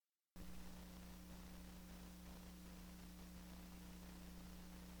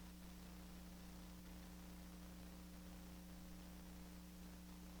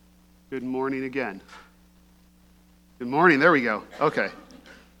Good morning again. Good morning. There we go. Okay.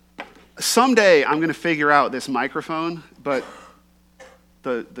 Someday I'm going to figure out this microphone, but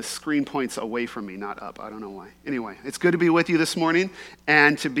the screen points away from me, not up. I don't know why. Anyway, it's good to be with you this morning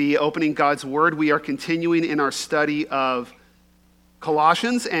and to be opening God's Word. We are continuing in our study of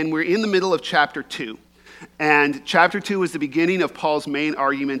Colossians, and we're in the middle of chapter 2. And chapter 2 is the beginning of Paul's main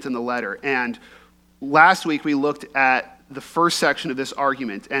argument in the letter. And last week we looked at the first section of this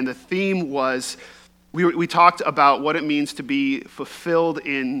argument, and the theme was, we talked about what it means to be fulfilled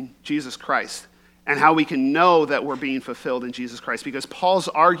in Jesus Christ and how we can know that we're being fulfilled in Jesus Christ, because Paul's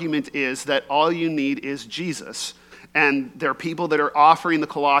argument is that all you need is Jesus. And there are people that are offering the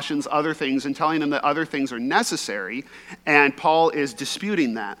Colossians other things and telling them that other things are necessary, and Paul is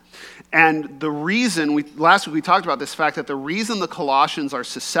disputing that. And the reason, last week we talked about this fact that the reason the Colossians are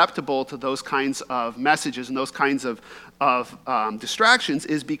susceptible to those kinds of messages and those kinds of distractions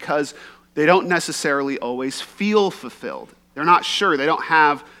is because they don't necessarily always feel fulfilled. They're not sure. They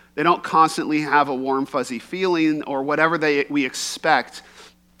don't constantly have a warm, fuzzy feeling or whatever we expect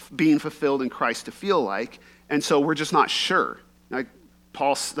being fulfilled in Christ to feel like. And so we're just not sure. Like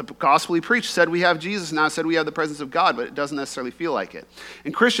Paul, the gospel he preached said we have Jesus, now said we have the presence of God, but it doesn't necessarily feel like it.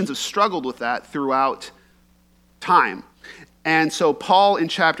 And Christians have struggled with that throughout time. And so Paul in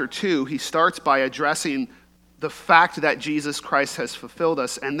chapter 2, he starts by addressing the fact that Jesus Christ has fulfilled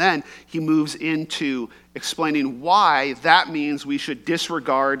us, and then he moves into explaining why that means we should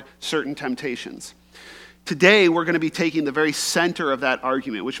disregard certain temptations. Today, we're going to be taking the very center of that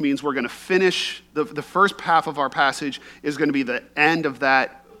argument, which means we're going to finish, the first half of our passage is going to be the end of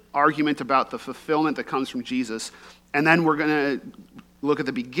that argument about the fulfillment that comes from Jesus. And then we're going to look at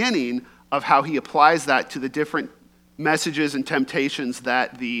the beginning of how he applies that to the different messages and temptations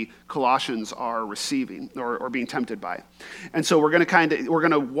that the Colossians are receiving or being tempted by. And so we're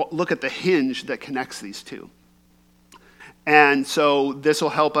going to look at the hinge that connects these two. And so this will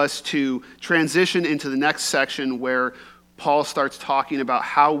help us to transition into the next section where Paul starts talking about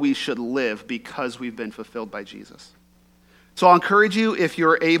how we should live because we've been fulfilled by Jesus. So I'll encourage you, if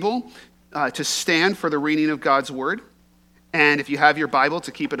you're able, to stand for the reading of God's Word. And if you have your Bible,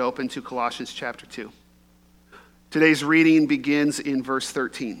 to keep it open to Colossians chapter 2. Today's reading begins in verse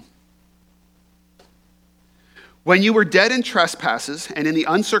 13. When you were dead in trespasses and in the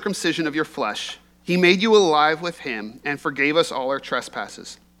uncircumcision of your flesh, he made you alive with him and forgave us all our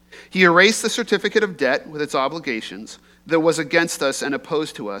trespasses. He erased the certificate of debt with its obligations that was against us and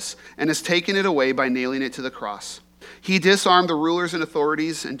opposed to us, and has taken it away by nailing it to the cross. He disarmed the rulers and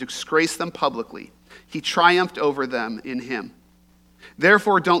authorities and disgraced them publicly. He triumphed over them in him.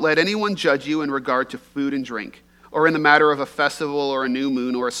 Therefore, don't let anyone judge you in regard to food and drink, or in the matter of a festival or a new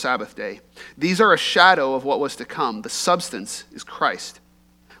moon or a Sabbath day. These are a shadow of what was to come. The substance is Christ.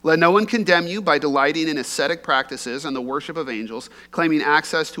 Let no one condemn you by delighting in ascetic practices and the worship of angels, claiming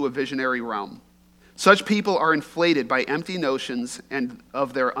access to a visionary realm. Such people are inflated by empty notions and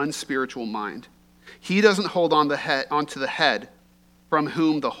of their unspiritual mind. He doesn't hold onto the head, from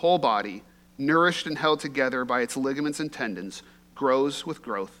whom the whole body, nourished and held together by its ligaments and tendons, grows with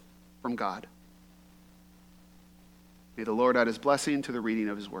growth from God. May the Lord add his blessing to the reading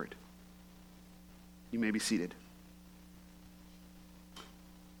of his word. You may be seated.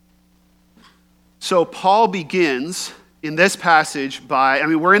 So Paul begins in this passage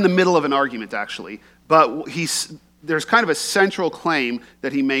we're in the middle of an argument actually, but there's kind of a central claim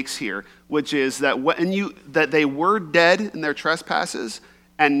that he makes here, which is that that they were dead in their trespasses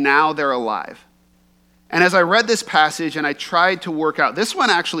and now they're alive. And as I read this passage and I tried to work out, this one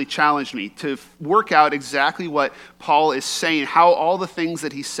actually challenged me to work out exactly what Paul is saying, how all the things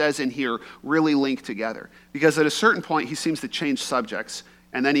that he says in here really link together. Because at a certain point he seems to change subjects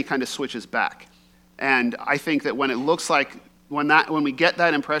and then he kind of switches back. And I think that when it looks like, when we get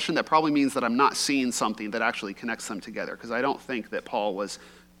that impression, that probably means that I'm not seeing something that actually connects them together. Because I don't think that Paul was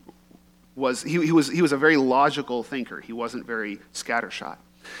a very logical thinker. He wasn't very scattershot.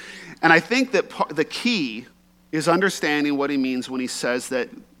 And I think that the key is understanding what he means when he says that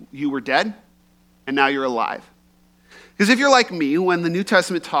you were dead and now you're alive. Because if you're like me, when the New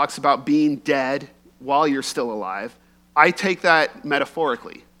Testament talks about being dead while you're still alive, I take that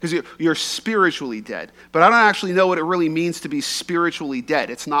metaphorically. Because you're spiritually dead. But I don't actually know what it really means to be spiritually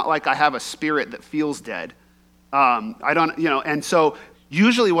dead. It's not like I have a spirit that feels dead. And so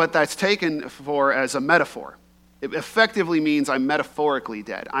usually what that's taken for as a metaphor. It effectively means I'm metaphorically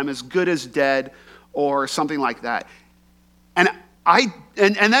dead. I'm as good as dead or something like that. And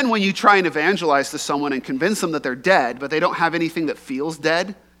then when you try and evangelize to someone and convince them that they're dead, but they don't have anything that feels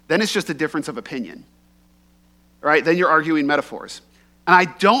dead, then it's just a difference of opinion. Right? Then you're arguing metaphors. And I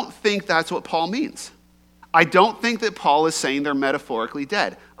don't think that's what Paul means. I don't think that Paul is saying they're metaphorically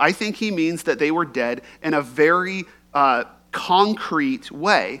dead. I think he means that they were dead in a very concrete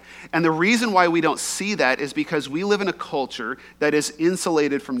way. And the reason why we don't see that is because we live in a culture that is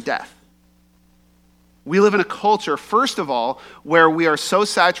insulated from death. We live in a culture, first of all, where we are so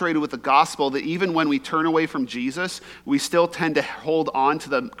saturated with the gospel that even when we turn away from Jesus, we still tend to hold on to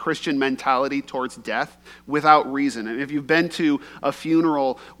the Christian mentality towards death without reason. And if you've been to a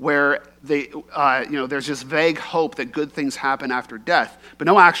funeral where there's just vague hope that good things happen after death, but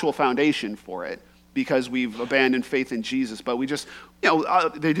no actual foundation for it because we've abandoned faith in Jesus. But we just,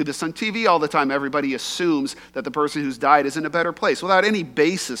 they do this on TV all the time. Everybody assumes that the person who's died is in a better place without any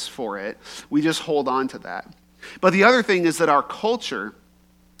basis for it. We just hold on to that. But the other thing is that our culture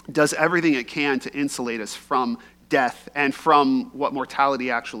does everything it can to insulate us from death and from what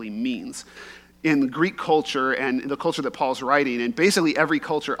mortality actually means. In the Greek culture and the culture that Paul's writing, and basically every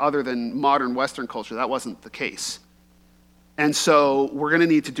culture other than modern Western culture, that wasn't the case. And so we're going to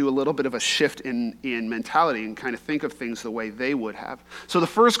need to do a little bit of a shift in mentality and kind of think of things the way they would have. So the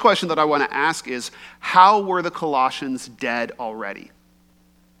first question that I want to ask is, how were the Colossians dead already?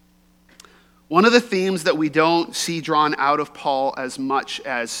 One of the themes that we don't see drawn out of Paul as much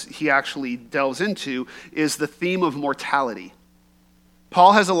as he actually delves into is the theme of mortality.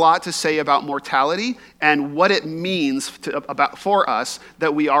 Paul has a lot to say about mortality and what it means for us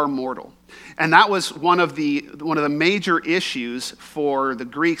that we are mortal. And that was one of the major issues for the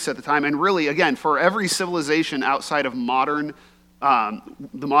Greeks at the time, and really, again, for every civilization outside of the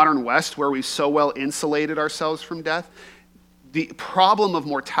modern West, where we've so well insulated ourselves from death. The problem of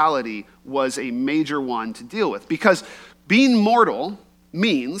mortality was a major one to deal with, because being mortal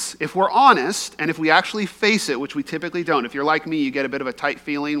means, if we're honest, and if we actually face it, which we typically don't. If you're like me, you get a bit of a tight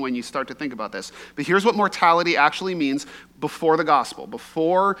feeling when you start to think about this. But here's what mortality actually means before the gospel,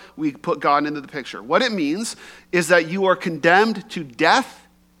 before we put God into the picture. What it means is that you are condemned to death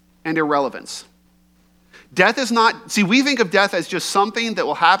and irrelevance. Death is not, we think of death as just something that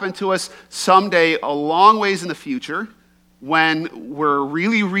will happen to us someday a long ways in the future when we're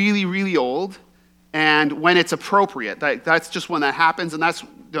really, really, really old, and when it's appropriate. That's just when that happens, and that's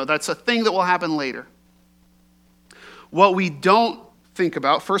a thing that will happen later. What we don't think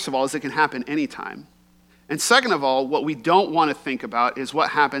about, first of all, is it can happen anytime. And second of all, what we don't want to think about is what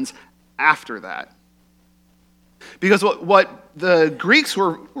happens after that. Because what the Greeks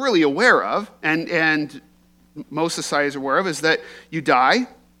were really aware of, and most societies are aware of, is that you die,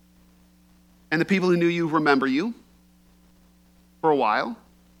 and the people who knew you remember you for a while,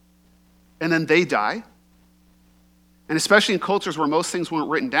 and then they die. And especially in cultures where most things weren't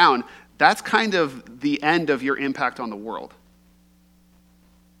written down, that's kind of the end of your impact on the world.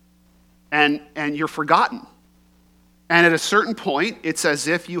 And you're forgotten. And at a certain point, it's as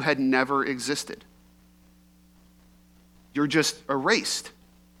if you had never existed. You're just erased.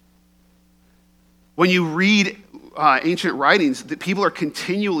 When you read ancient writings, the people are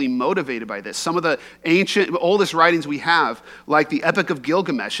continually motivated by this. Some of the oldest writings we have, like the Epic of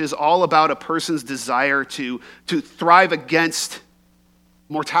Gilgamesh, is all about a person's desire to thrive against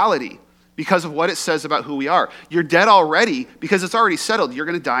mortality because of what it says about who we are. You're dead already because it's already settled. You're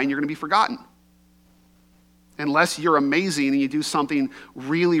going to die and you're going to be forgotten. Unless you're amazing and you do something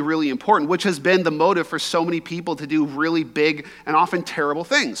really, really important, which has been the motive for so many people to do really big and often terrible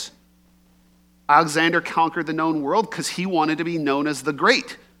things. Alexander conquered the known world because he wanted to be known as the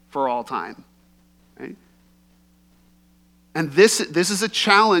great for all time. Right? And this is a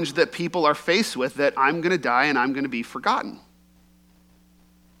challenge that people are faced with, that I'm going to die and I'm going to be forgotten.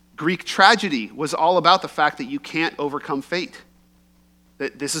 Greek tragedy was all about the fact that you can't overcome fate.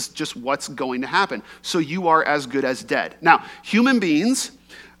 That this is just what's going to happen. So you are as good as dead. Now, human beings,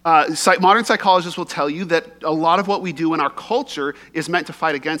 modern psychologists will tell you that a lot of what we do in our culture is meant to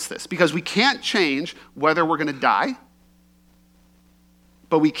fight against this, because we can't change whether we're going to die,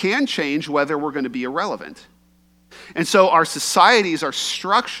 but we can change whether we're going to be irrelevant. And so our societies are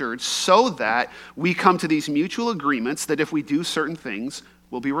structured so that we come to these mutual agreements that if we do certain things,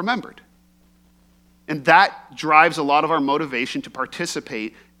 we'll be remembered. And that drives a lot of our motivation to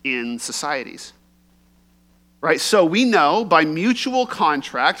participate in societies. Right? So we know by mutual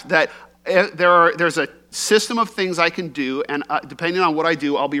contract that there's a system of things I can do, and depending on what I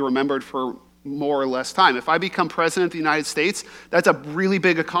do, I'll be remembered for more or less time. If I become president of the United States, that's a really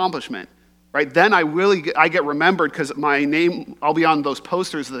big accomplishment. Right? Then I get remembered because my name, I'll be on those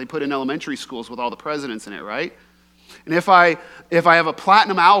posters that they put in elementary schools with all the presidents in it, right? And if I have a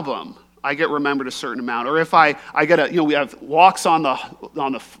platinum album, I get remembered a certain amount. Or if I get we have walks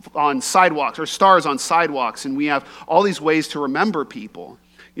on sidewalks, or stars on sidewalks, and we have all these ways to remember people.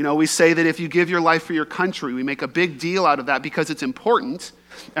 We say that if you give your life for your country, we make a big deal out of that because it's important,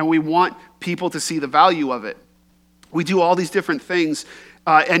 and we want people to see the value of it. We do all these different things,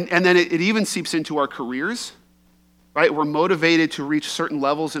 and then it even seeps into our careers, right? We're motivated to reach certain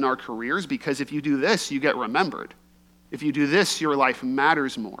levels in our careers because if you do this, you get remembered. If you do this, your life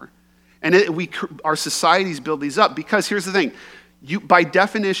matters more. And our societies build these up because here's the thing. By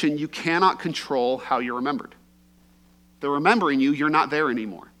definition, you cannot control how you're remembered. They're remembering you, you're not there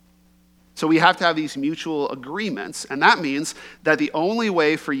anymore. So we have to have these mutual agreements, and that means that the only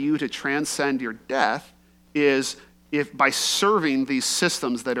way for you to transcend your death is by serving these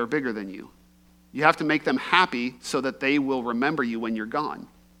systems that are bigger than you. You have to make them happy so that they will remember you when you're gone.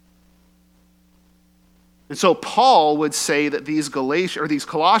 And so Paul would say that these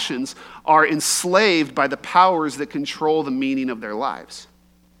Colossians are enslaved by the powers that control the meaning of their lives.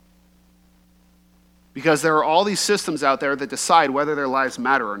 Because there are all these systems out there that decide whether their lives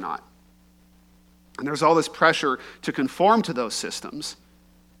matter or not. And there's all this pressure to conform to those systems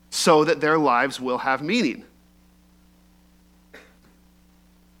so that their lives will have meaning.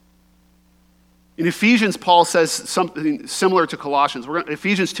 In Ephesians, Paul says something similar to Colossians.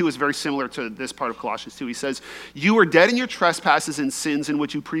 Ephesians 2 is very similar to this part of Colossians 2. He says, "You were dead in your trespasses and sins in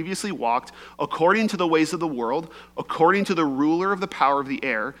which you previously walked, according to the ways of the world, according to the ruler of the power of the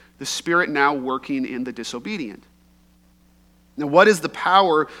air, the spirit now working in the disobedient." Now, what is the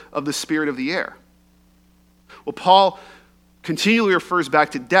power of the spirit of the air? Well, Paul continually refers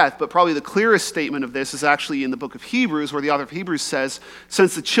back to death, but probably the clearest statement of this is actually in the book of Hebrews, where the author of Hebrews says,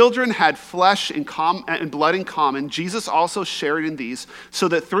 "Since the children had flesh and blood in common, Jesus also shared in these, so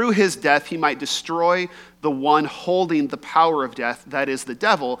that through his death he might destroy the one holding the power of death, that is the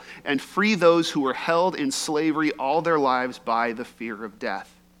devil, and free those who were held in slavery all their lives by the fear of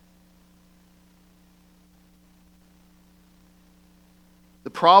death." The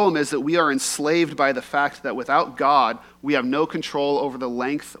problem is that we are enslaved by the fact that without God, we have no control over the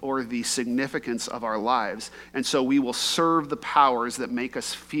length or the significance of our lives. And so we will serve the powers that make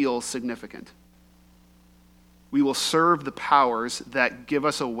us feel significant. We will serve the powers that give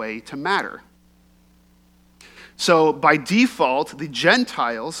us a way to matter. So by default, the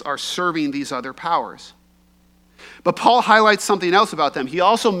Gentiles are serving these other powers. But Paul highlights something else about them. He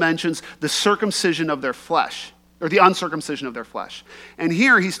also mentions the circumcision of their flesh, or the uncircumcision of their flesh. And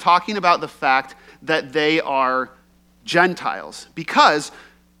here he's talking about the fact that they are Gentiles. Because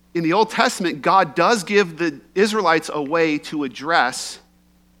in the Old Testament, God does give the Israelites a way to address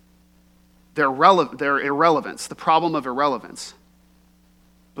their irrelevance, the problem of irrelevance.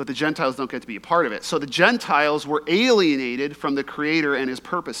 But the Gentiles don't get to be a part of it. So the Gentiles were alienated from the Creator and his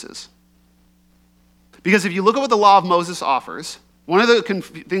purposes. Because if you look at what the law of Moses offers, one of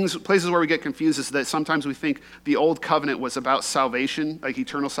the places where we get confused is that sometimes we think the old covenant was about salvation, like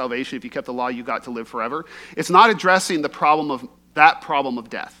eternal salvation. If you kept the law, you got to live forever. It's not addressing the problem of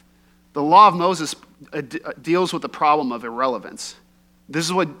death. The law of Moses deals with the problem of irrelevance. This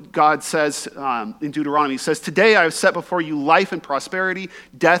is what God says in Deuteronomy. He says, "Today I have set before you life and prosperity,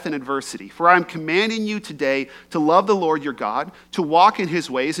 death and adversity. For I am commanding you today to love the Lord your God, to walk in his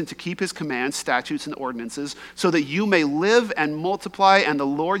ways and to keep his commands, statutes, and ordinances, so that you may live and multiply, and the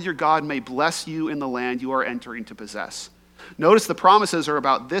Lord your God may bless you in the land you are entering to possess." Notice the promises are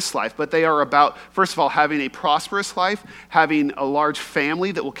about this life, but they are about, first of all, having a prosperous life, having a large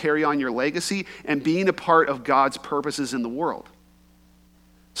family that will carry on your legacy, and being a part of God's purposes in the world.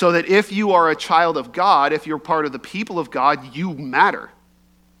 So that if you are a child of God, if you're part of the people of God, you matter.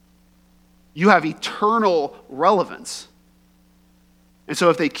 You have eternal relevance. And so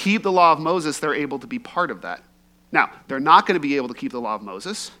if they keep the law of Moses, they're able to be part of that. Now, they're not going to be able to keep the law of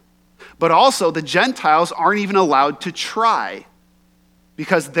Moses, but also the Gentiles aren't even allowed to try,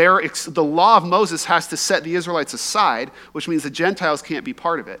 because the law of Moses has to set the Israelites aside, which means the Gentiles can't be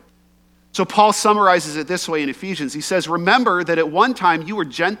part of it. So Paul summarizes it this way in Ephesians. He says, "Remember that at one time you were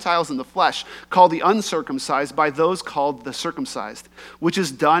Gentiles in the flesh, called the uncircumcised by those called the circumcised, which is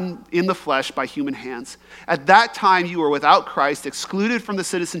done in the flesh by human hands. At that time you were without Christ, excluded from the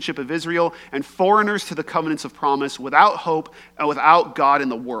citizenship of Israel, and foreigners to the covenants of promise, without hope and without God in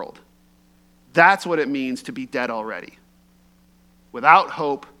the world." That's what it means to be dead already. Without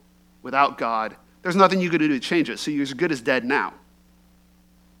hope, without God. There's nothing you can do to change it, so you're as good as dead now.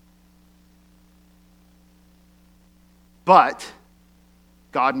 But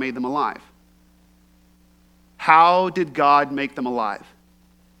God made them alive. How did God make them alive?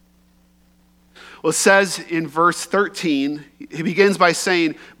 Well, it says in verse 13, he begins by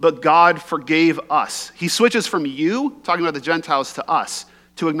saying, but God forgave us. He switches from you, talking about the Gentiles, to us,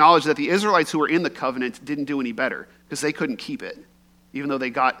 to acknowledge that the Israelites who were in the covenant didn't do any better because they couldn't keep it, even though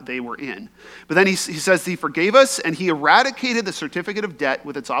they were in. But then he says he forgave us and he eradicated the certificate of debt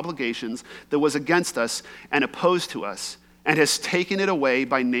with its obligations that was against us and opposed to us, and has taken it away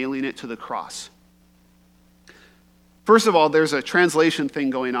by nailing it to the cross. First of all, there's a translation thing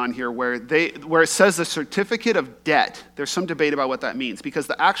going on here where it says the certificate of debt. There's some debate about what that means because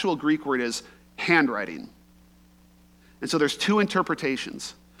the actual Greek word is handwriting. And so there's two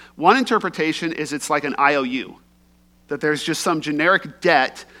interpretations. One interpretation is it's like an IOU, that there's just some generic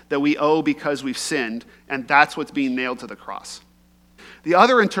debt that we owe because we've sinned, and that's what's being nailed to the cross. The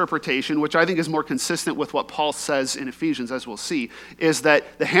other interpretation, which I think is more consistent with what Paul says in Ephesians, as we'll see, is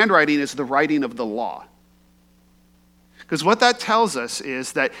that the handwriting is the writing of the law. Because what that tells us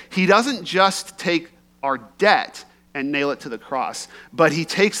is that he doesn't just take our debt and nail it to the cross, but he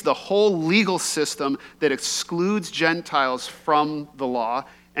takes the whole legal system that excludes Gentiles from the law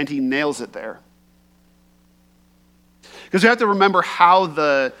and he nails it there. Because we have to remember how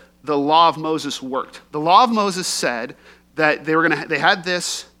the law of Moses worked. The law of Moses said that they had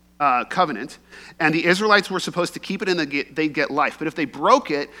this covenant, and the Israelites were supposed to keep it and they'd get life. But if they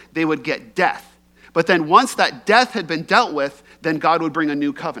broke it, they would get death. But then once that death had been dealt with, then God would bring a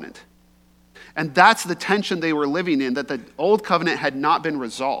new covenant. And that's the tension they were living in, that the old covenant had not been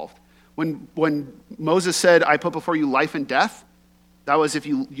resolved. When Moses said, I put before you life and death, that was if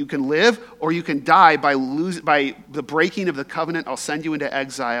you can live or you can die by the breaking of the covenant. I'll send you into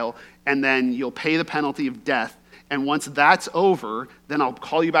exile, and then you'll pay the penalty of death. And once that's over, then I'll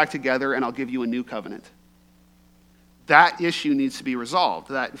call you back together and I'll give you a new covenant. That issue needs to be resolved,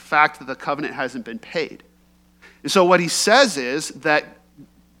 that fact that the covenant hasn't been paid. And so what he says is that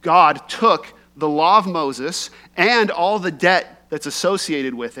God took the law of Moses and all the debt that's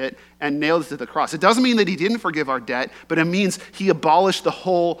associated with it and nailed it to the cross. It doesn't mean that he didn't forgive our debt, but it means he abolished the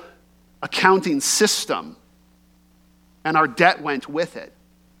whole accounting system, and our debt went with it.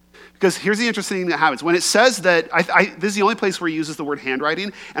 Because here's the interesting thing that happens. When it says that, this is the only place where he uses the word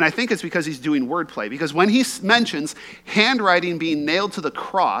handwriting, and I think it's because he's doing wordplay. Because when he mentions handwriting being nailed to the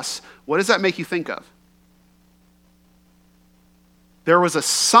cross, what does that make you think of? There was a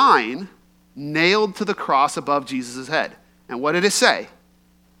sign nailed to the cross above Jesus' head. And what did it say?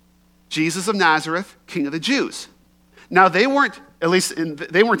 Jesus of Nazareth, King of the Jews. Now they weren't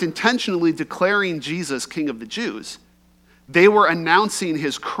intentionally declaring Jesus King of the Jews. They were announcing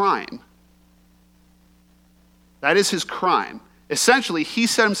his crime. That is his crime. Essentially, he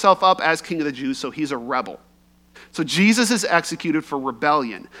set himself up as King of the Jews, so he's a rebel. So Jesus is executed for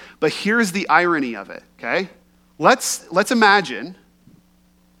rebellion. But here's the irony of it, okay? Let's imagine,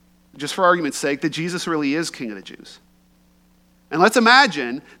 just for argument's sake, that Jesus really is King of the Jews. And let's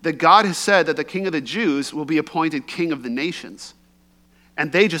imagine that God has said that the King of the Jews will be appointed King of the nations.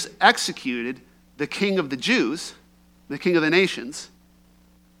 And they just executed the King of the Jews, the King of the nations.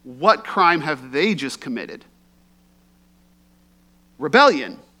 What crime have they just committed?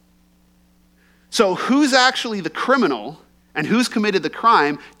 Rebellion. So who's actually the criminal and who's committed the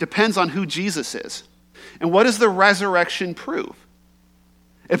crime depends on who Jesus is. And what does the resurrection prove?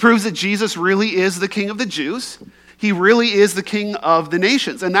 It proves that Jesus really is the King of the Jews. He really is the King of the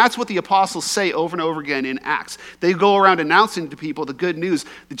nations. And that's what the apostles say over and over again in Acts. They go around announcing to people the good news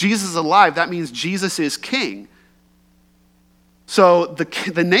that Jesus is alive. That means Jesus is King. So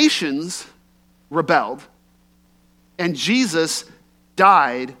the nations rebelled, and Jesus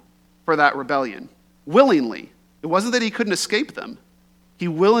died for that rebellion, willingly. It wasn't that he couldn't escape them. He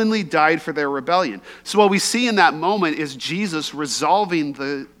willingly died for their rebellion. So what we see in that moment is Jesus resolving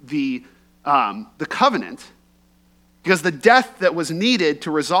the covenant, because the death that was needed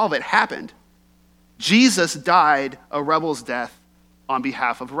to resolve it happened. Jesus died a rebel's death on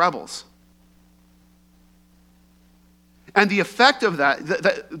behalf of rebels. And the effect of that,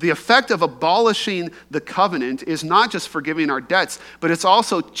 the effect of abolishing the covenant is not just forgiving our debts, but it's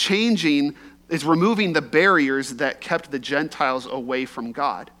also removing the barriers that kept the Gentiles away from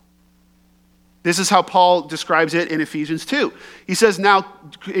God. This is how Paul describes it in Ephesians 2. He says, now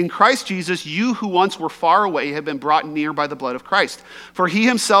in Christ Jesus, you who once were far away have been brought near by the blood of Christ. For he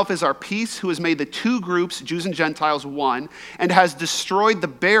himself is our peace, who has made the two groups, Jews and Gentiles, one, and has destroyed the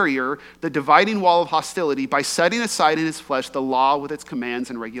barrier, the dividing wall of hostility, by setting aside in his flesh the law with its commands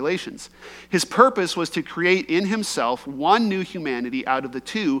and regulations. His purpose was to create in himself one new humanity out of the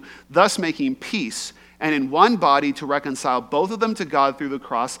two, thus making peace, and in one body to reconcile both of them to God through the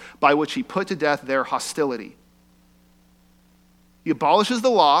cross, by which he put to death their hostility. He abolishes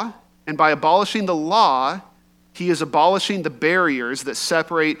the law And by abolishing the law, he is abolishing the barriers that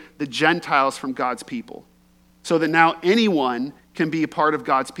separate the Gentiles from God's people. So that now anyone can be a part of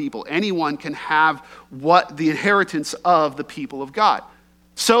God's people. Anyone can have the inheritance of the people of God.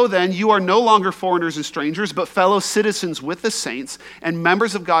 So then, you are no longer foreigners and strangers, but fellow citizens with the saints and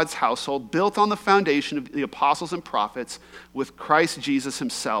members of God's household, built on the foundation of the apostles and prophets, with Christ Jesus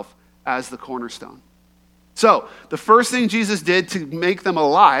himself as the cornerstone. So, the first thing Jesus did to make them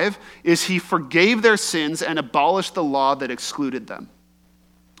alive is he forgave their sins and abolished the law that excluded them.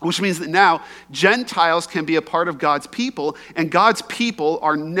 Which means that now Gentiles can be a part of God's people, and God's people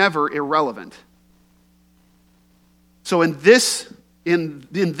are never irrelevant. So in this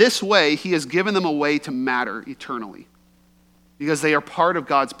way, he has given them a way to matter eternally, because they are part of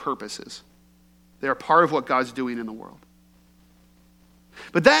God's purposes. They are part of what God's doing in the world.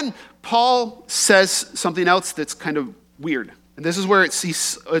 But then Paul says something else that's kind of weird. And this is where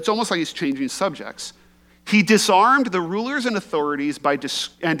it's almost like he's changing subjects. He disarmed the rulers and authorities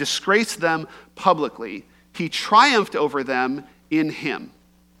and disgraced them publicly. He triumphed over them in him.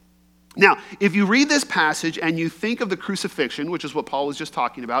 Now, if you read this passage and you think of the crucifixion, which is what Paul was just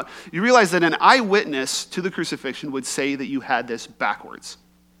talking about, you realize that an eyewitness to the crucifixion would say that you had this backwards.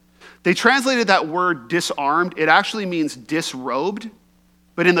 They translated that word disarmed. It actually means disrobed.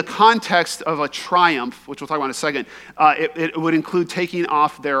 But in the context of a triumph, which we'll talk about in a second, it would include taking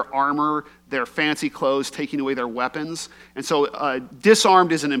off their armor, their fancy clothes, taking away their weapons. And so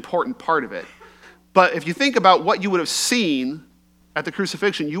disarmed is an important part of it. But if you think about what you would have seen at the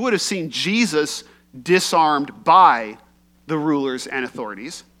crucifixion, you would have seen Jesus disarmed by the rulers and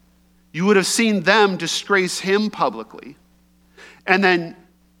authorities. You would have seen them disgrace him publicly. And then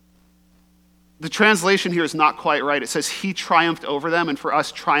the translation here is not quite right. It says he triumphed over them, and for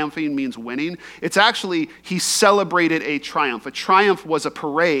us, triumphing means winning. It's actually, he celebrated a triumph. A triumph was a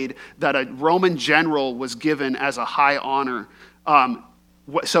parade that a Roman general was given as a high honor.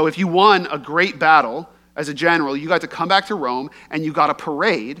 So if you won a great battle as a general, you got to come back to Rome, and you got a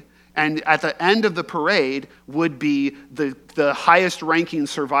parade, and at the end of the parade would be the highest ranking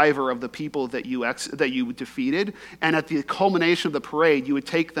survivor of the people that you defeated. And at the culmination of the parade, you would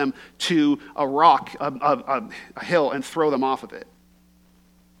take them to a rock, a hill, and throw them off of it.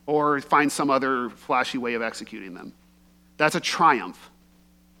 Or find some other flashy way of executing them. That's a triumph.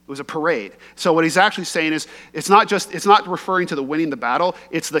 It was a parade. So what he's actually saying is, it's not referring to the winning the battle,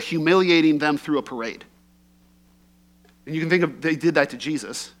 it's the humiliating them through a parade. And you can think of, they did that to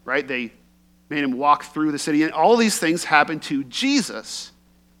Jesus, right? They made him walk through the city, and all these things happened to Jesus.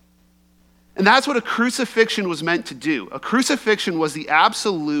 And that's what a crucifixion was meant to do. A crucifixion was the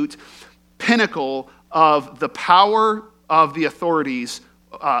absolute pinnacle of the power of the authorities,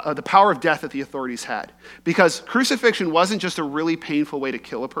 the power of death that the authorities had. Because crucifixion wasn't just a really painful way to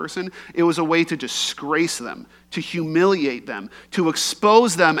kill a person, it was a way to disgrace them, to humiliate them, to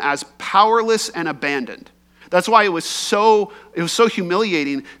expose them as powerless and abandoned. That's why it was so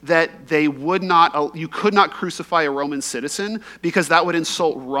humiliating that you could not crucify a Roman citizen, because that would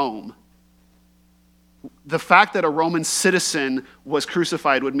insult Rome. The fact that a Roman citizen was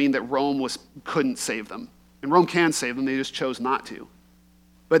crucified would mean that Rome couldn't save them. And Rome can save them, they just chose not to.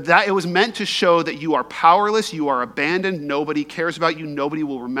 But that it was meant to show that you are powerless, you are abandoned, nobody cares about you, nobody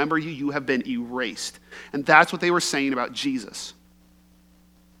will remember you, you have been erased. And that's what they were saying about Jesus.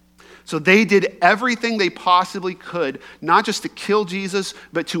 So they did everything they possibly could, not just to kill Jesus,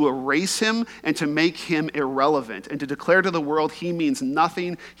 but to erase him and to make him irrelevant and to declare to the world he means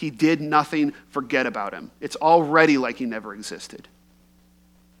nothing, he did nothing, forget about him. It's already like he never existed.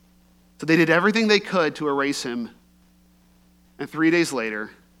 So they did everything they could to erase him, and 3 days later,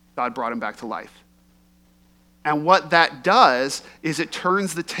 God brought him back to life. And what that does is it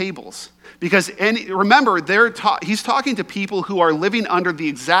turns the tables. Because remember, he's talking to people who are living under the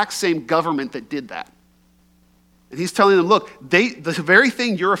exact same government that did that. And he's telling them, look, the very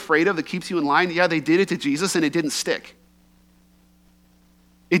thing you're afraid of that keeps you in line, yeah, they did it to Jesus and it didn't stick.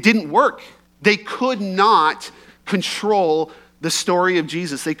 It didn't work. They could not control the story of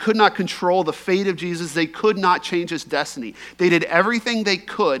Jesus. They could not control the fate of Jesus. They could not change his destiny. They did everything they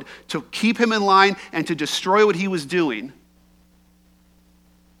could to keep him in line and to destroy what he was doing.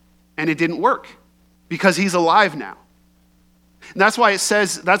 And it didn't work because he's alive now. And that's why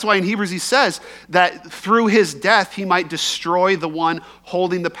in Hebrews he says that through his death he might destroy the one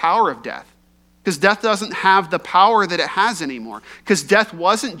holding the power of death. Because death doesn't have the power that it has anymore. Because death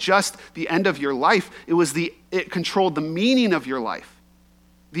wasn't just the end of your life. It controlled the meaning of your life,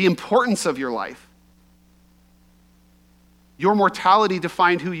 the importance of your life. Your mortality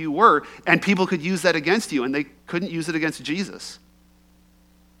defined who you were, and people could use that against you, and they couldn't use it against Jesus.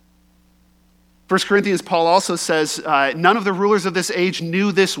 1 Corinthians, Paul also says, none of the rulers of this age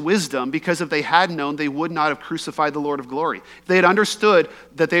knew this wisdom, because if they had known, they would not have crucified the Lord of glory. If they had understood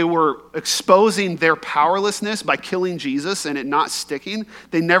that they were exposing their powerlessness by killing Jesus and it not sticking,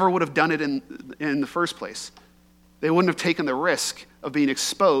 they never would have done it in the first place. They wouldn't have taken the risk of being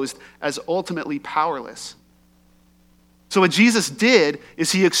exposed as ultimately powerless. So what Jesus did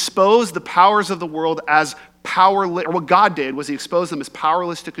is he exposed the powers of the world as powerless, or what God did was he exposed them as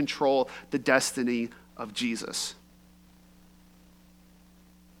powerless to control the destiny of Jesus.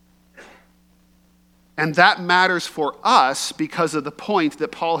 And that matters for us because of the point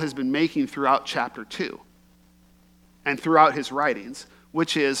that Paul has been making throughout chapter 2 and throughout his writings,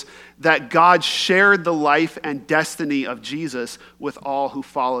 which is that God shared the life and destiny of Jesus with all who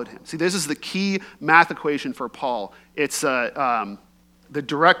followed him. See, this is the key math equation for Paul. It's the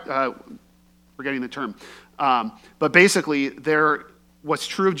direct, forgetting the term, but basically, what's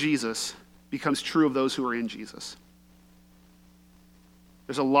true of Jesus becomes true of those who are in Jesus.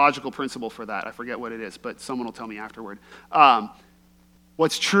 There's a logical principle for that. I forget what it is, but someone will tell me afterward.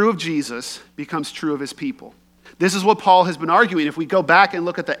 What's true of Jesus becomes true of his people. This is what Paul has been arguing. If we go back and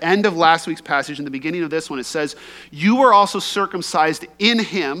look at the end of last week's passage and the beginning of this one, it says, you were also circumcised in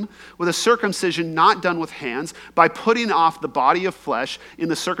him with a circumcision not done with hands, by putting off the body of flesh in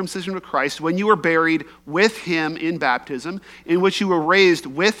the circumcision of Christ, when you were buried with him in baptism, in which you were raised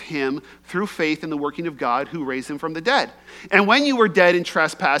with him through faith in the working of God who raised him from the dead. And when you were dead in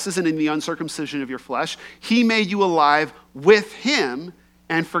trespasses and in the uncircumcision of your flesh, he made you alive with him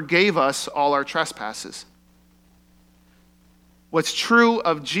and forgave us all our trespasses. What's true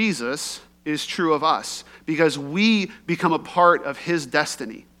of Jesus is true of us, because we become a part of his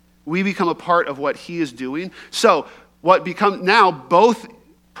destiny. We become a part of what he is doing. So now both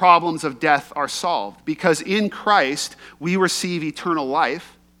problems of death are solved, because in Christ we receive eternal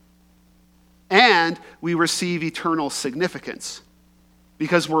life and we receive eternal significance,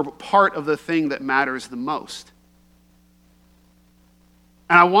 because we're part of the thing that matters the most.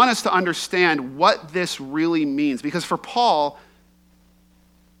 And I want us to understand what this really means, because for Paul,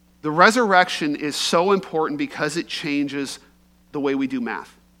 the resurrection is so important because it changes the way we do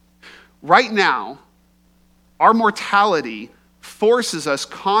math. Right now, our mortality forces us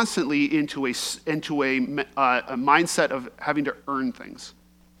constantly into a mindset of having to earn things.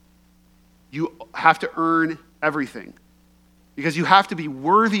 You have to earn everything because you have to be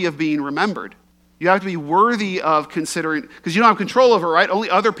worthy of being remembered. You have to be worthy of considering, because you don't have control over it, right? Only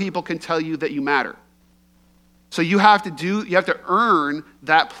other people can tell you that you matter. So you have to earn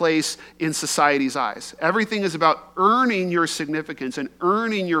that place in society's eyes. Everything is about earning your significance and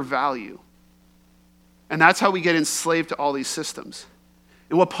earning your value. And that's how we get enslaved to all these systems.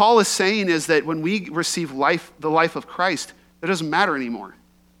 And what Paul is saying is that when we receive the life of Christ, it doesn't matter anymore.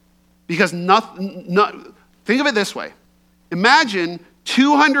 Because think of it this way. Imagine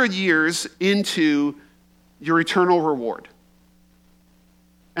 200 years into your eternal reward.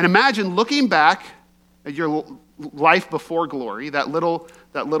 And imagine looking back at your life before glory, that little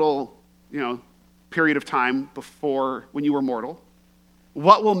period of time before when you were mortal.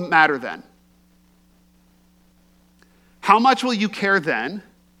 What will matter then? How much will you care then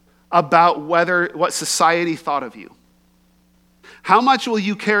about what society thought of you? How much will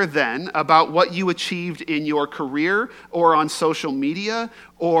you care then about what you achieved in your career or on social media,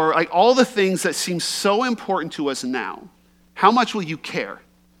 or like all the things that seem so important to us now? How much will you care?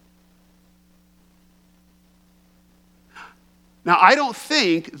 Now, I don't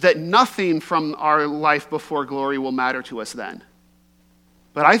think that nothing from our life before glory will matter to us then.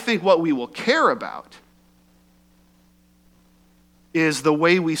 But I think what we will care about is the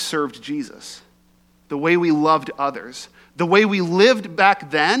way we served Jesus, the way we loved others, the way we lived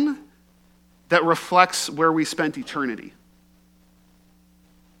back then that reflects where we spent eternity.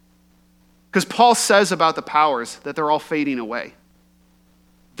 Because Paul says about the powers that they're all fading away.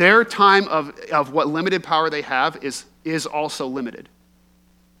 Their time of what limited power they have is also limited.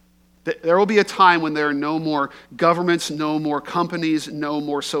 There will be a time when there are no more governments, no more companies, no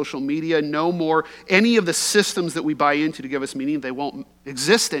more social media, no more any of the systems that we buy into to give us meaning. They won't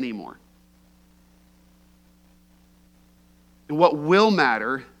exist anymore. And what will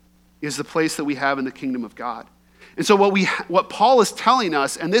matter is the place that we have in the kingdom of God. And so what Paul is telling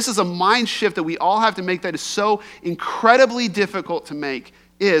us, and this is a mind shift that we all have to make that is so incredibly difficult to make,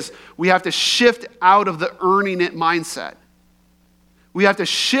 is we have to shift out of the earning it mindset. We have to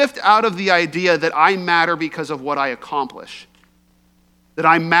shift out of the idea that I matter because of what I accomplish, that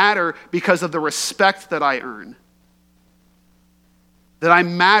I matter because of the respect that I earn, that I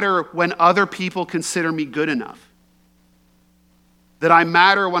matter when other people consider me good enough. that I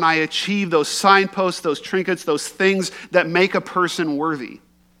matter when I achieve those signposts, those trinkets, those things that make a person worthy.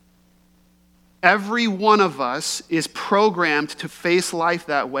 Every one of us is programmed to face life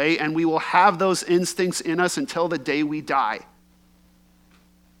that way, and we will have those instincts in us until the day we die.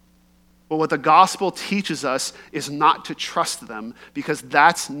 But what the gospel teaches us is not to trust them, because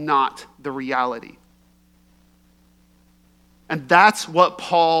that's not the reality. And that's what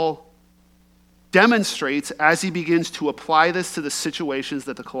Paul demonstrates as he begins to apply this to the situations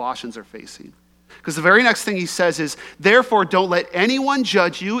that the Colossians are facing. Because the very next thing he says is, therefore don't let anyone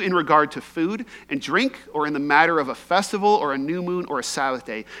judge you in regard to food and drink, or in the matter of a festival or a new moon or a Sabbath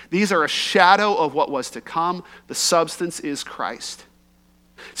day. These are a shadow of what was to come. The substance is Christ.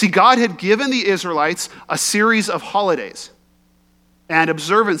 See, God had given the Israelites a series of holidays and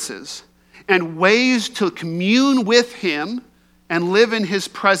observances and ways to commune with him and live in his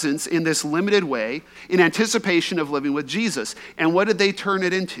presence in this limited way in anticipation of living with Jesus. And what did they turn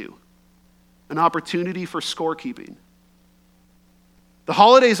it into? An opportunity for scorekeeping. The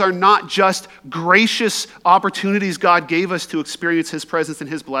holidays are not just gracious opportunities God gave us to experience his presence and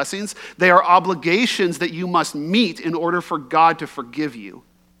his blessings. They are obligations that you must meet in order for God to forgive you,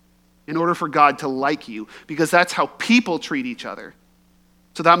 in order for God to like you, because that's how people treat each other.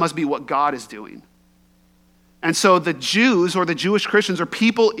 So that must be what God is doing. And so the Jews, or the Jewish Christians, or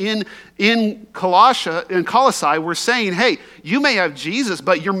people in Colossae were saying, hey, you may have Jesus,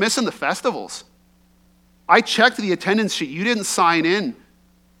 but you're missing the festivals. I checked the attendance sheet. You didn't sign in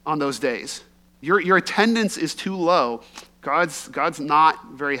on those days. Your attendance is too low. God's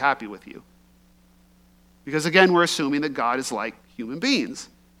not very happy with you. Because again, we're assuming that God is like human beings.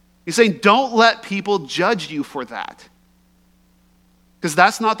 He's saying, don't let people judge you for that. Because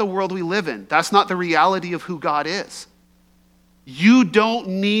that's not the world we live in. That's not the reality of who God is. You don't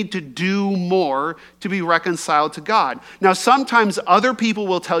need to do more to be reconciled to God. Now, sometimes other people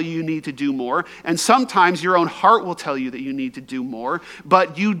will tell you need to do more, and sometimes your own heart will tell you that you need to do more,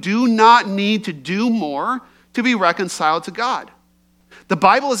 but you do not need to do more to be reconciled to God. The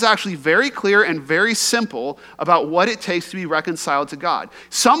Bible is actually very clear and very simple about what it takes to be reconciled to God.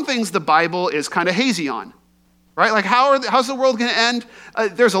 Some things the Bible is kind of hazy on. Right? Like, how's the world going to end?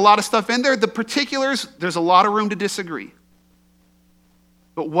 There's a lot of stuff in there. The particulars, there's a lot of room to disagree.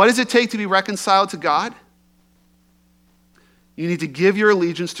 But what does it take to be reconciled to God? You need to give your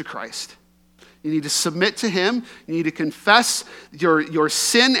allegiance to Christ. You need to submit to him. You need to confess your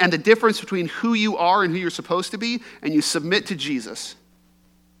sin and the difference between who you are and who you're supposed to be, and you submit to Jesus.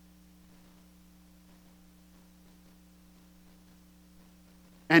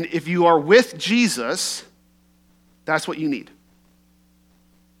 And if you are with Jesus, that's what you need.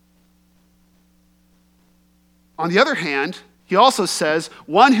 On the other hand, he also says,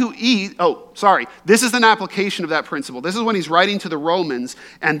 this is an application of that principle. This is when he's writing to the Romans,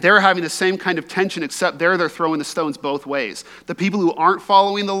 and they're having the same kind of tension, except they're throwing the stones both ways. The people who aren't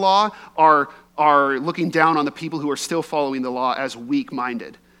following the law are looking down on the people who are still following the law as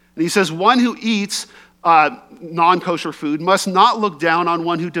weak-minded. And he says, one who eats non-kosher food must not look down on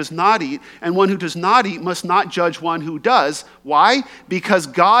one who does not eat, and one who does not eat must not judge one who does. Why? Because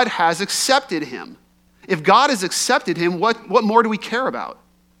God has accepted him. If God has accepted him, what more do we care about?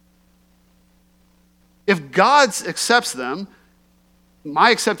 If God accepts them,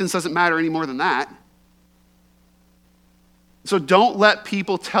 my acceptance doesn't matter any more than that. So don't let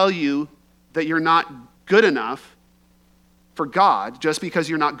people tell you that you're not good enough for God just because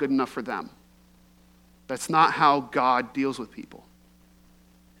you're not good enough for them. That's not how God deals with people.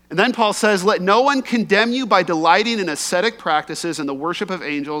 And then Paul says, let no one condemn you by delighting in ascetic practices and the worship of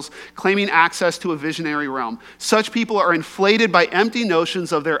angels, claiming access to a visionary realm. Such people are inflated by empty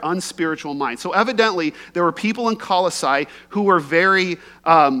notions of their unspiritual mind. So evidently, there were people in Colossae who were very,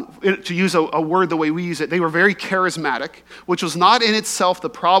 to use a word the way we use it, they were very charismatic, which was not in itself the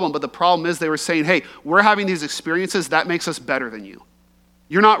problem, but the problem is they were saying, hey, we're having these experiences, that makes us better than you.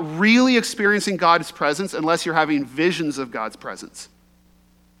 You're not really experiencing God's presence unless you're having visions of God's presence.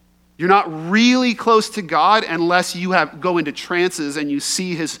 You're not really close to God unless you go into trances and you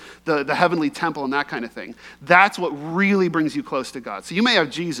see the heavenly temple and that kind of thing. That's what really brings you close to God. So you may have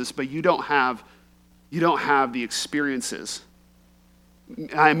Jesus, but you don't have the experiences.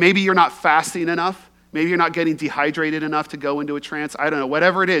 Maybe you're not fasting enough. Maybe you're not getting dehydrated enough to go into a trance. I don't know.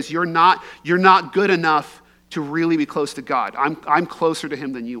 Whatever it is, you're not good enough to really be close to God. I'm closer to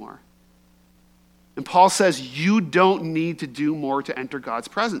him than you are. And Paul says you don't need to do more to enter God's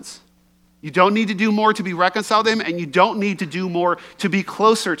presence. You don't need to do more to be reconciled to him, and you don't need to do more to be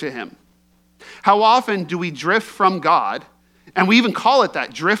closer to him. How often do we drift from God And we even call it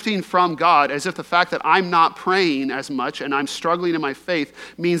that, drifting from God, as if the fact that I'm not praying as much and I'm struggling in my faith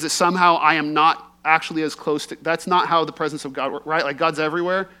means that somehow I am not actually as close to, that's not how the presence of God works, right? Like God's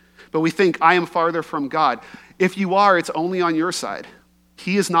everywhere, but we think I am farther from God. If you are, it's only on your side.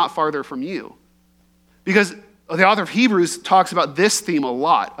 He is not farther from you. Because the author of Hebrews talks about this theme a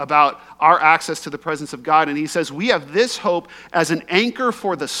lot, about our access to the presence of God. And he says, we have this hope as an anchor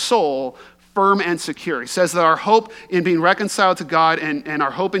for the soul, firm and secure. He says that our hope in being reconciled to God and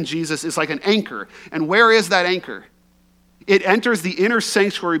our hope in Jesus is like an anchor. And where is that anchor? It enters the inner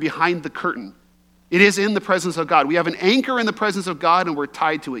sanctuary behind the curtain. It is in the presence of God. We have an anchor in the presence of God and we're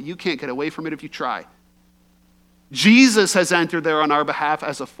tied to it. You can't get away from it if you try. Jesus has entered there on our behalf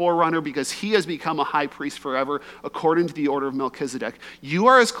as a forerunner because he has become a high priest forever according to the order of Melchizedek. You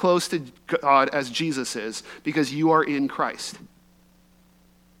are as close to God as Jesus is because you are in Christ.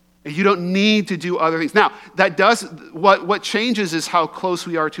 And you don't need to do other things. Now, that does, what changes is how close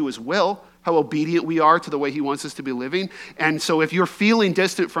we are to his will, how obedient we are to the way he wants us to be living. And so if you're feeling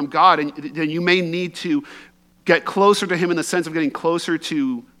distant from God, then you may need to get closer to him in the sense of getting closer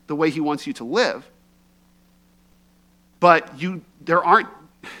to the way he wants you to live. But you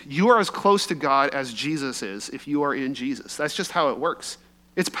are as close to God as Jesus is if you are in Jesus. That's just how it works.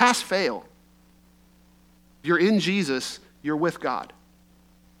 It's pass fail. If you're in Jesus, you're with God.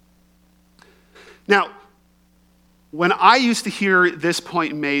 Now, when I used to hear this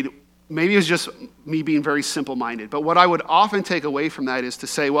point made, maybe it was just me being very simple-minded, but what I would often take away from that is to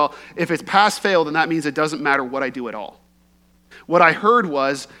say, well, if it's pass-fail, then that means it doesn't matter what I do at all. What I heard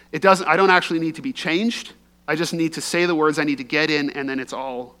was, I don't actually need to be changed. I just need to say the words, I need to get in, and then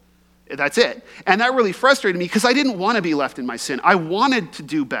that's it. And that really frustrated me because I didn't want to be left in my sin. I wanted to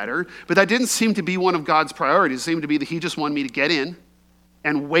do better, but that didn't seem to be one of God's priorities. It seemed to be that he just wanted me to get in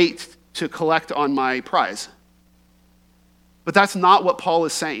and wait to collect on my prize. But that's not what Paul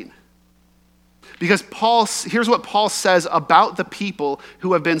is saying. Because here's what Paul says about the people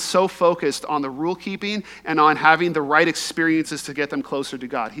who have been so focused on the rule keeping and on having the right experiences to get them closer to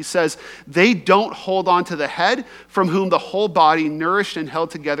God. He says, they don't hold on to the head from whom the whole body, nourished and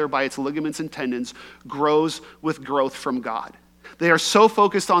held together by its ligaments and tendons, grows with growth from God. They are so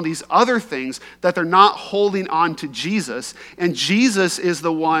focused on these other things that they're not holding on to Jesus, and Jesus is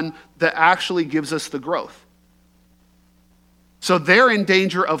the one that actually gives us the growth. So they're in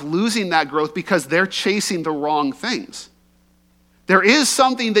danger of losing that growth because they're chasing the wrong things. There is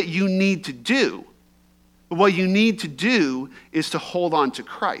something that you need to do, but what you need to do is to hold on to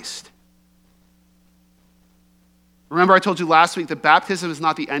Christ. Remember I told you last week that baptism is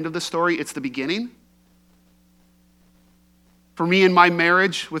not the end of the story, it's the beginning. For me in my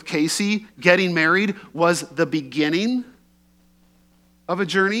marriage with Casey, getting married was the beginning of a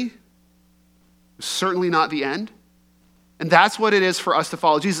journey. Certainly not the end. And that's what it is for us to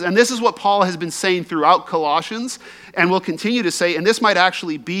follow Jesus. And this is what Paul has been saying throughout Colossians and will continue to say, and this might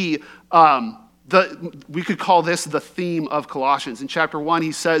actually be, we could call this the theme of Colossians. In chapter 1,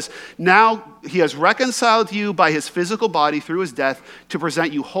 he says, now he has reconciled you by his physical body through his death to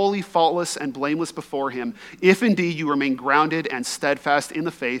present you holy, faultless, and blameless before him, if indeed you remain grounded and steadfast in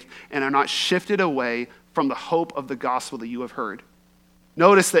the faith and are not shifted away from the hope of the gospel that you have heard.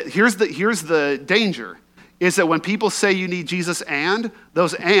 Notice that here's the danger. Is that when people say you need Jesus and,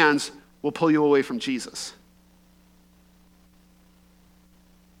 those ands will pull you away from Jesus.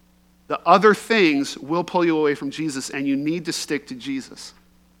 The other things will pull you away from Jesus, and you need to stick to Jesus.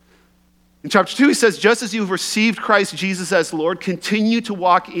 In chapter 2, he says, just as you've received Christ Jesus as Lord, continue to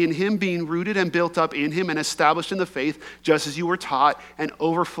walk in him, being rooted and built up in him and established in the faith, just as you were taught, and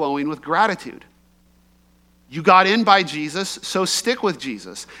overflowing with gratitude. You got in by Jesus, so stick with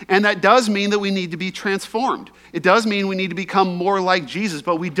Jesus. And that does mean that we need to be transformed. It does mean we need to become more like Jesus,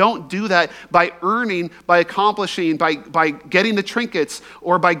 but we don't do that by earning, by accomplishing, by getting the trinkets,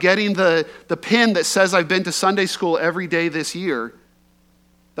 or by getting the pin that says I've been to Sunday school every day this year.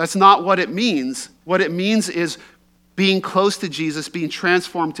 That's not what it means. What it means is being close to Jesus, being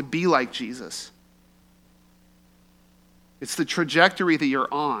transformed to be like Jesus. It's the trajectory that you're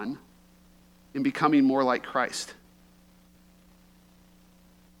on in becoming more like Christ.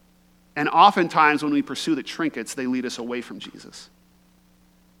 And oftentimes when we pursue the trinkets, they lead us away from Jesus.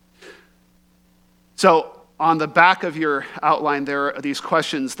 So on the back of your outline, there are these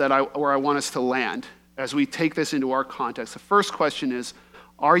questions where I want us to land as we take this into our context. The first question is,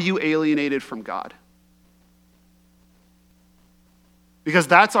 are you alienated from God? Because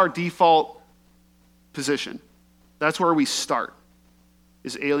that's our default position. That's where we start,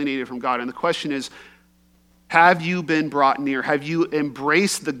 is alienated from God. And the question is, have you been brought near? Have you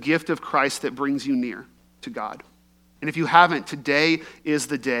embraced the gift of Christ that brings you near to God? And if you haven't, today is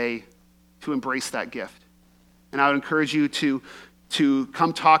the day to embrace that gift. And I would encourage you to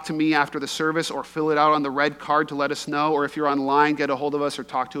come talk to me after the service or fill it out on the red card to let us know. Or if you're online, get a hold of us or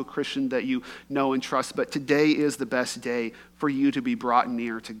talk to a Christian that you know and trust. But today is the best day for you to be brought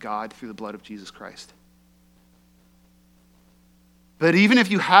near to God through the blood of Jesus Christ. But even if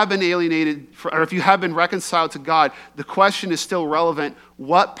you have been alienated, or if you have been reconciled to God, the question is still relevant.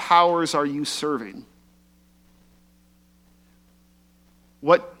 What powers are you serving?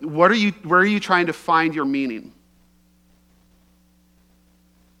 Where are you trying to find your meaning?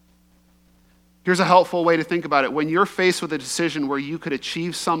 Here's a helpful way to think about it. When you're faced with a decision where you could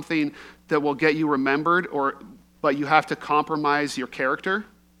achieve something that will get you remembered, but you have to compromise your character,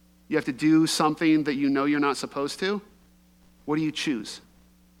 you have to do something that you know you're not supposed to, what do you choose?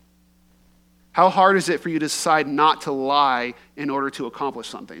 How hard is it for you to decide not to lie in order to accomplish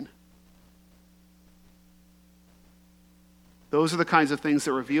something? Those are the kinds of things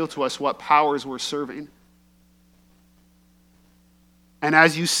that reveal to us what powers we're serving. And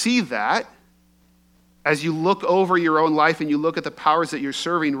as you see that, as you look over your own life and you look at the powers that you're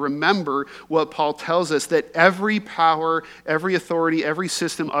serving, remember what Paul tells us, that every power, every authority, every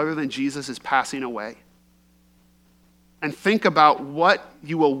system other than Jesus is passing away. And think about what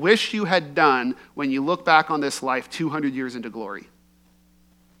you will wish you had done when you look back on this life 200 years into glory.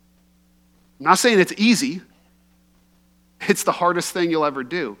 I'm not saying it's easy. It's the hardest thing you'll ever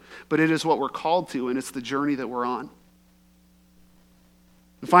do, but it is what we're called to, and it's the journey that we're on.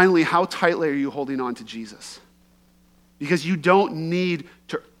 And finally, how tightly are you holding on to Jesus? Because you don't need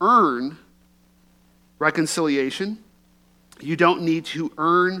to earn reconciliation. You don't need to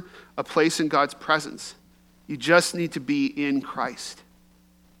earn a place in God's presence. You just need to be in Christ.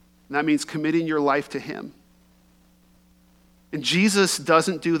 And that means committing your life to him. And Jesus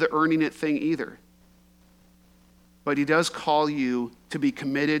doesn't do the earning it thing either. But he does call you to be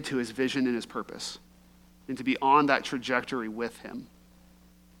committed to his vision and his purpose, and to be on that trajectory with him.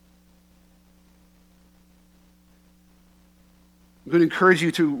 I'm going to encourage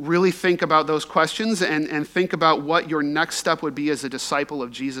you to really think about those questions and think about what your next step would be as a disciple of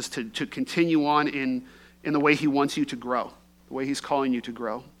Jesus to continue on in the way he wants you to grow, the way he's calling you to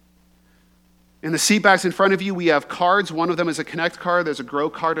grow. In the seat backs in front of you, we have cards. One of them is a Connect card. There's a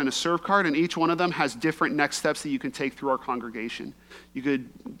Grow card and a Serve card, and each one of them has different next steps that you can take through our congregation. You could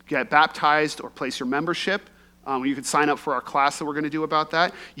get baptized or place your membership. You could sign up for our class that we're going to do about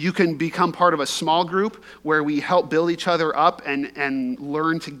that. You can become part of a small group where we help build each other up and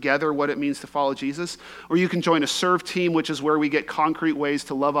learn together what it means to follow Jesus. Or you can join a Serve team, which is where we get concrete ways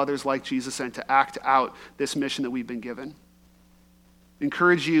to love others like Jesus and to act out this mission that we've been given.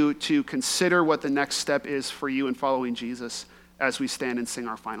 Encourage you to consider what the next step is for you in following Jesus as we stand and sing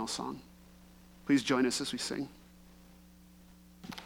our final song. Please join us as we sing.